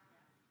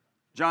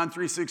 John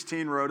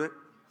 3:16 wrote it.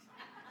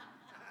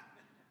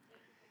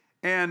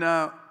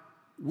 And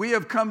we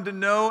have come to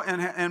know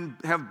and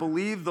have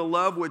believed the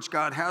love which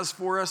God has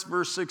for us.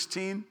 Verse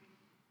 16,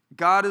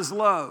 God is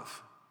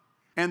love.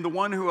 And the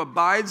one who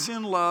abides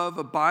in love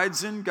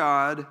abides in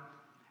God,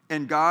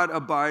 and God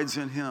abides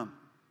in him.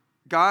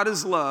 God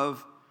is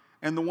love,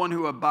 and the one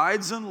who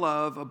abides in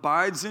love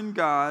abides in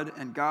God,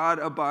 and God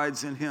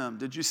abides in him.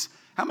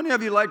 How many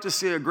of you like to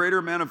see a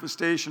greater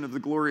manifestation of the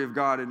glory of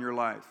God in your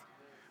life?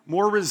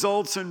 More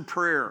results in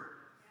prayer,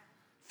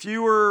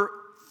 fewer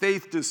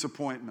faith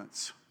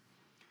disappointments.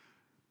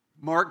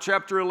 Mark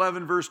chapter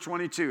 11, verse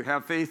 22,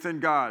 have faith in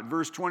God.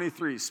 Verse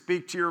 23,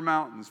 speak to your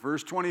mountains.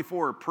 Verse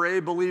 24, pray,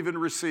 believe, and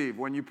receive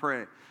when you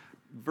pray.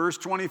 Verse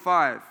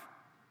 25,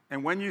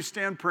 and when you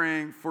stand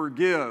praying,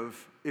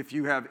 forgive if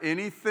you have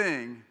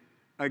anything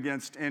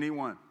against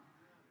anyone.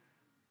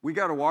 We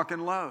got to walk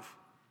in love.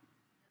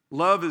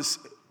 Love is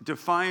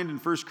defined in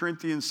 1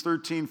 Corinthians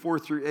 13, 4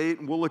 through 8,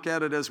 and we'll look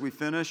at it as we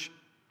finish.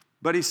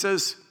 But he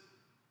says,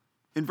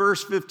 in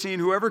verse 15,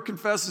 whoever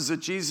confesses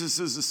that Jesus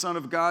is the Son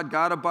of God,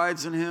 God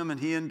abides in him and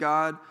he in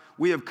God.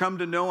 We have come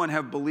to know and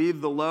have believed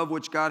the love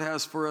which God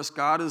has for us.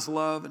 God is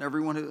love, and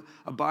everyone who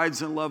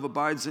abides in love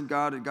abides in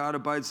God, and God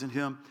abides in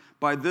him.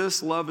 By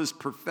this, love is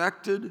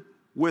perfected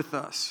with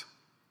us,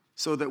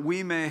 so that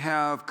we may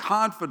have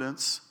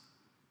confidence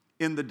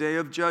in the day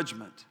of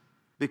judgment.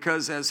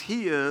 Because as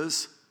he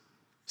is,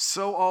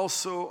 so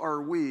also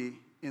are we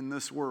in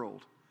this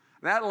world.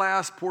 That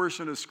last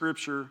portion of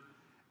Scripture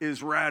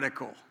is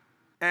radical.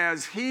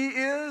 As he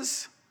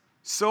is,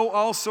 so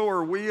also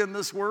are we in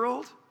this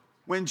world.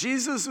 When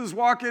Jesus was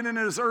walking in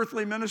his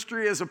earthly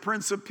ministry as a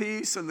Prince of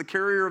Peace and the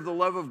carrier of the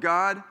love of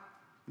God,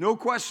 no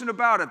question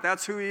about it,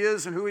 that's who he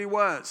is and who he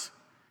was.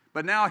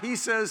 But now he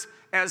says,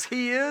 as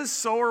he is,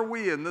 so are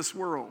we in this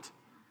world.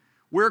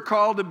 We're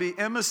called to be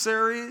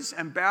emissaries,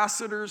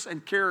 ambassadors,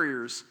 and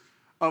carriers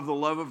of the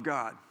love of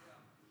God.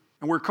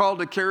 And we're called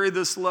to carry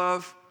this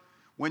love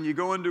when you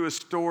go into a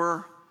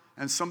store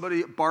and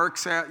somebody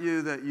barks at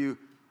you that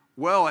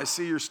well, I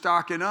see you're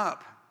stocking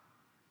up.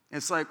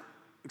 It's like,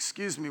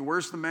 excuse me,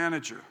 where's the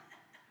manager?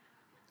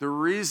 The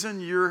reason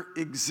you're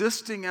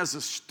existing as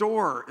a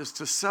store is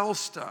to sell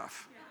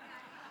stuff.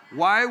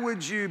 Why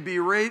would you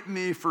berate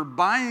me for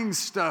buying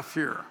stuff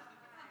here?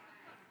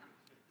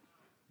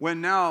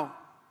 When now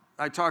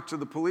I talk to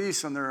the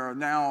police and there are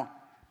now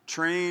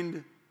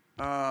trained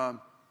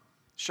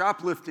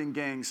shoplifting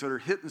gangs that are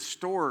hitting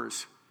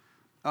stores.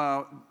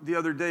 The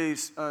other day,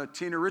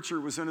 Tina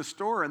Richard was in a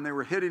store and they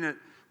were hitting it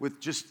with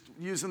just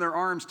using their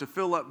arms to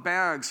fill up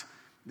bags.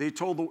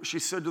 She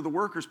said to the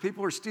workers,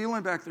 people are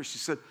stealing back there. She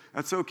said,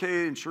 that's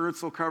okay,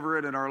 insurance will cover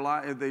it,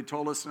 and they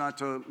told us not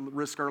to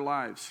risk our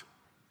lives.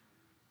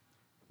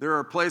 There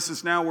are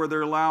places now where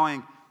they're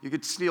allowing, you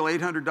could steal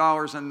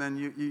 $800 and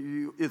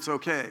then it's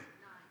okay.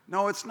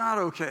 No, it's not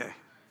okay.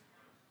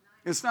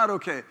 It's not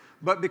okay.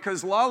 But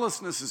because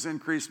lawlessness has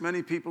increased,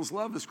 many people's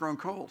love has grown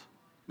cold.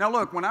 Now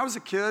look, when I was a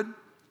kid,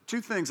 two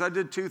things. I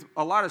did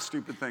a lot of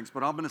stupid things,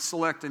 but I'm going to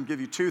select and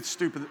give you two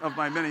stupid of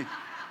my many.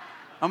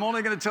 I'm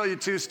only going to tell you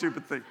two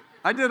stupid things.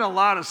 I did a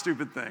lot of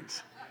stupid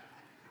things.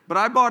 But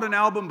I bought an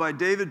album by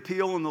David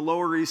Peel in the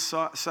Lower East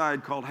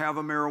Side called Have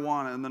a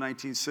Marijuana in the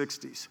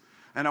 1960s.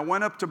 And I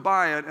went up to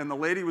buy it, and the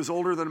lady was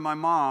older than my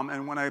mom,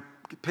 and when I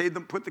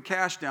put the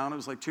cash down, it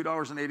was like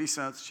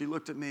 $2.80. She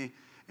looked at me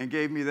and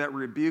gave me that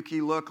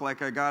rebukey look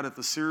like I got at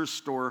the Sears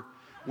store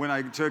when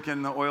I took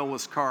in the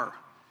oilless car.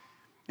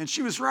 And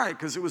she was right,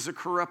 because it was a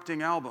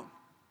corrupting album.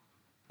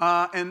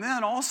 And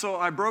then also,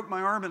 I broke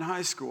my arm in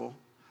high school,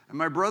 and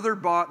my brother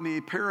bought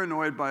me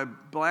Paranoid by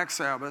Black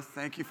Sabbath.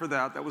 Thank you for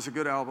that. That was a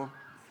good album.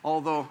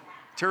 Although,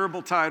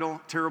 terrible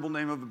title, terrible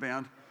name of the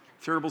band,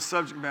 terrible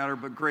subject matter,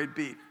 but great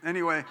beat.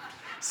 Anyway,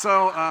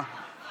 so,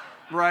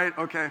 right,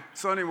 okay.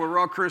 So anyway, we're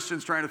all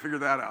Christians trying to figure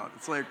that out.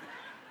 It's like,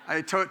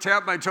 I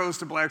tap my toes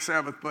to Black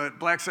Sabbath, but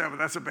Black Sabbath,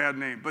 that's a bad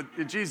name. But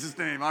in Jesus'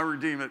 name, I'll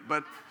redeem it.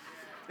 But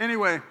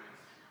anyway,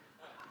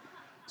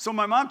 so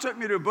my mom took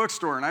me to a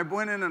bookstore, and I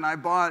went in and I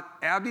bought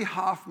Abby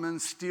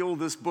Hoffman's Steal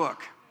This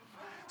Book.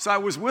 So I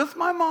was with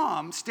my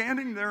mom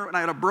standing there, and I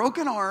had a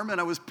broken arm,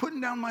 and I was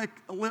putting down my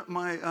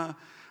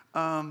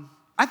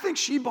I think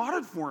she bought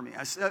it for me.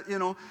 I said,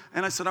 and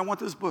I said, I want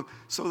this book.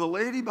 So the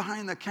lady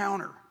behind the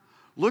counter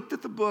looked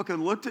at the book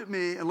and looked at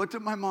me and looked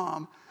at my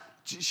mom.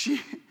 She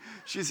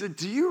said,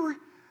 do you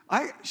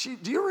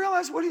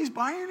realize what he's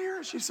buying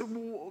here? She said,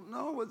 well,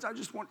 no,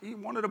 he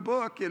wanted a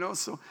book,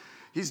 so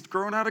he's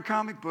grown out of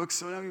comic books,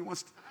 so now he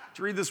wants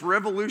to read this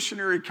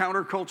revolutionary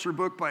counterculture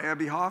book by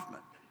Abby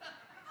Hoffman.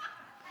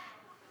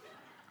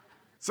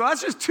 So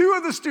that's just two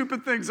of the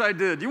stupid things I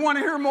did. You want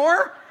to hear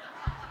more?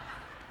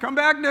 Come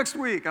back next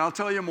week. I'll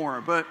tell you more.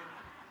 But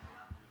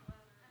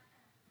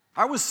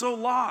I was so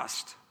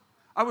lost.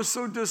 I was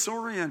so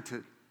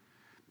disoriented.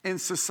 And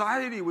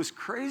society was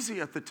crazy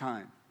at the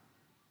time.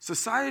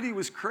 Society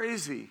was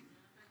crazy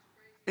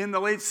in the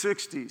late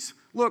 60s.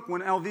 Look,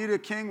 when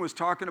Alveda King was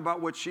talking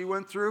about what she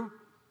went through,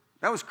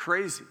 that was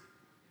crazy.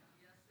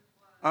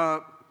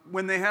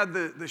 When they had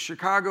the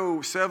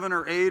Chicago 7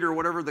 or 8 or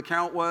whatever the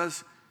count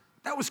was,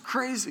 that was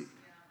crazy.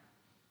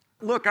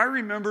 Look, I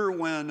remember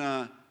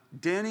when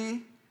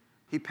Denny,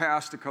 he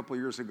passed a couple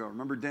years ago.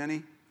 Remember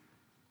Denny?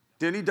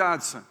 Denny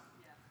Dodson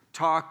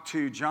talked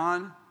to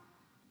John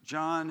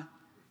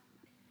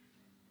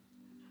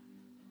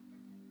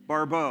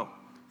Barbeau.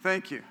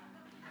 Thank you.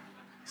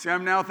 See,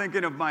 I'm now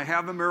thinking of my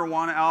Have a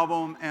Marijuana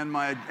album and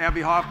my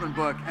Abby Hoffman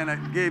book, and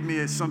it gave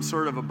me some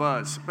sort of a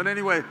buzz. But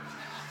anyway,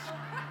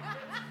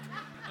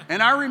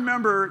 and I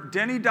remember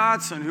Denny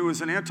Dodson, who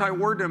was an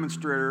anti-war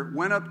demonstrator,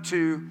 went up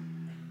to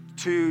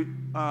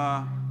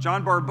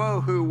John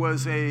Barbeau, who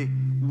was a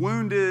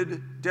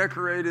wounded,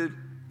 decorated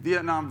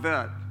Vietnam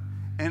vet.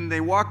 And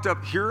they walked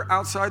up here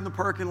outside in the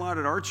parking lot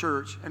at our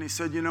church, and he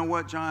said, you know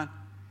what, John,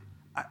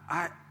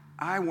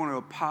 I want to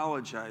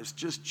apologize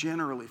just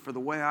generally for the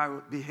way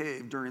I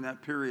behaved during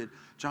that period.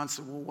 John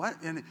said, well, what?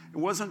 And it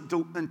wasn't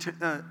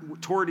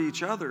toward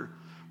each other,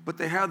 but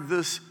they had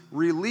this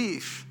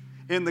relief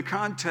in the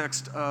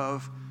context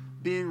of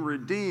being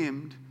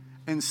redeemed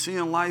and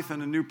seeing life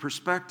in a new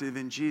perspective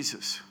in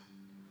Jesus.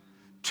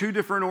 Two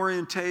different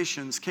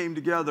orientations came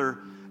together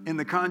in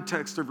the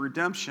context of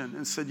redemption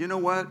and said, you know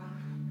what?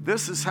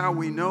 This is how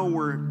we know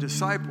we're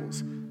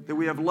disciples, that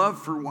we have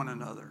love for one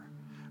another.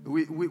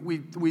 We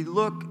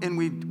look and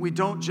we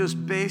don't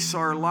just base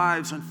our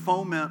lives and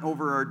foment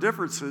over our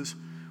differences.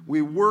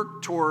 We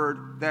work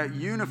toward that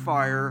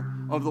unifier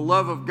of the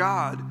love of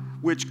God,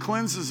 which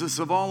cleanses us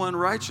of all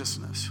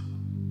unrighteousness.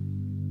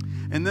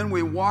 And then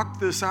we walk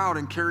this out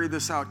and carry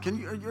this out.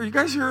 Are you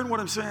guys hearing what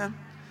I'm saying?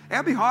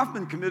 Abby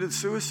Hoffman committed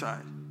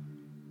suicide.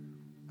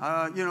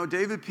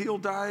 David Peel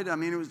died. I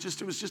mean, it was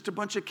just a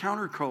bunch of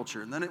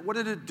counterculture. And then what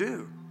did it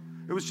do?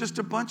 It was just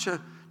a bunch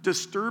of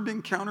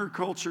disturbing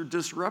counterculture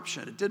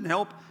disruption. It didn't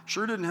help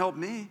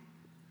me.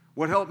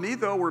 What helped me,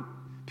 though, were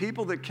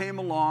people that came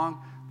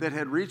along that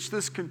had reached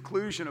this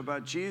conclusion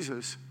about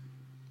Jesus,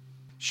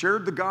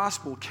 shared the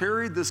gospel,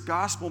 carried this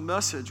gospel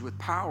message with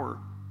power.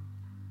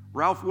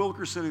 Ralph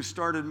Wilkerson, who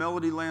started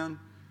Melodyland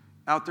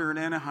out there in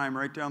Anaheim,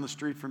 right down the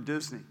street from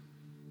Disney.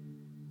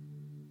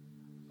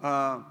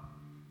 The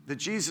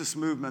Jesus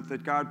movement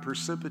that God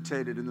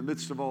precipitated in the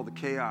midst of all the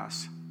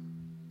chaos.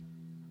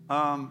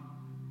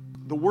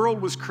 The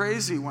world was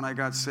crazy when I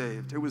got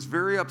saved. It was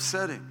very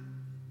upsetting.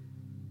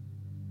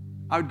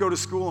 I would go to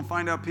school and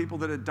find out people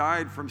that had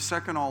died from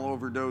Seconal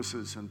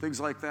overdoses and things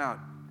like that.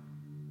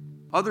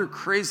 Other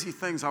crazy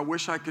things I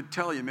wish I could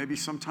tell you. Maybe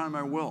sometime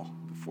I will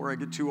before I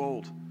get too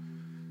old.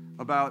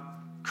 About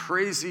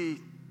crazy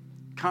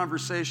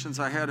conversations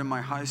I had in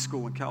my high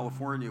school in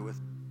California with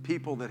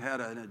people that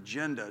had an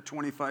agenda, a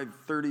 25,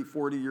 30,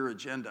 40-year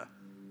agenda,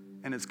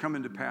 and it's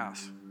coming to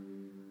pass.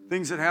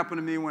 Things that happened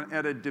to me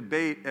at a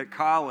debate at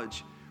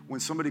college when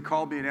somebody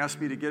called me and asked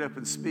me to get up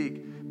and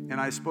speak, and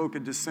I spoke a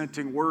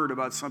dissenting word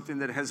about something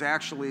that has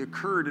actually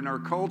occurred in our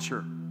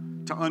culture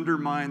to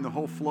undermine the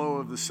whole flow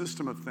of the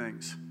system of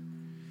things.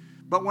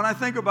 But when I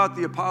think about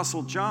the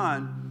Apostle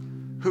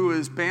John, who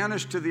is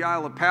banished to the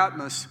Isle of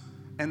Patmos,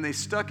 and they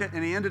stuck it,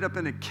 and he ended up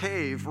in a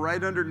cave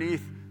right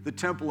underneath the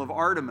temple of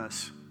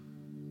Artemis,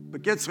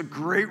 but gets a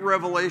great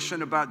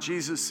revelation about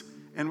Jesus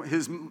and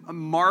his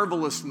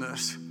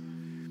marvelousness,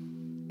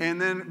 and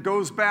then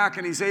goes back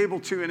and he's able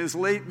to, in his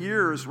late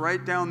years,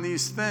 write down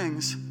these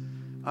things.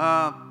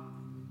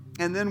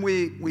 And then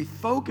we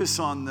focus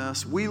on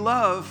this. We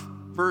love,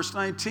 verse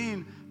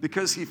 19,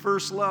 because he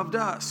first loved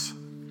us.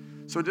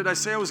 So did I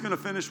say I was going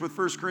to finish with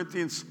 1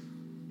 Corinthians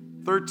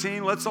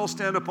 13? Let's all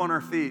stand up on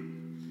our feet.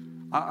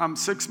 I'm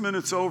 6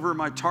 minutes over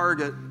my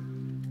target,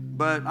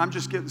 but I'm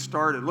just getting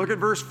started. Look at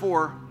verse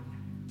 4.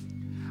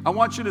 I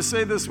want you to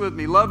say this with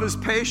me. Love is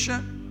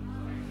patient.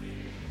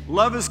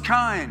 Love is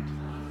kind.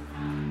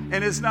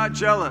 And is not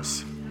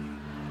jealous.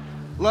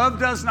 Love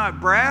does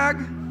not brag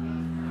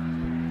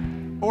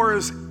or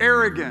is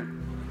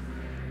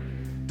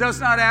arrogant. Does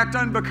not act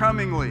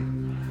unbecomingly.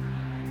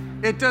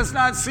 It does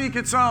not seek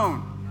its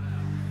own.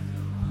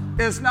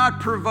 Is not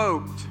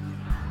provoked.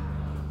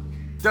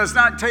 Does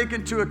not take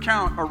into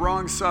account a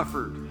wrong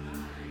suffered.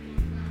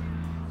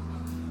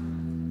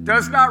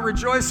 Does not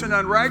rejoice in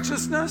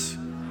unrighteousness,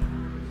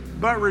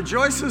 but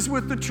rejoices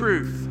with the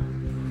truth.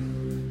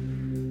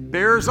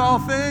 Bears all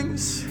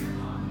things,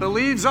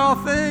 believes all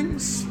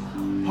things,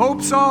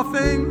 hopes all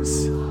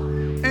things,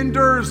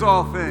 endures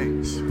all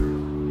things.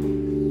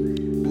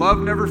 Love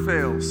never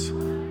fails.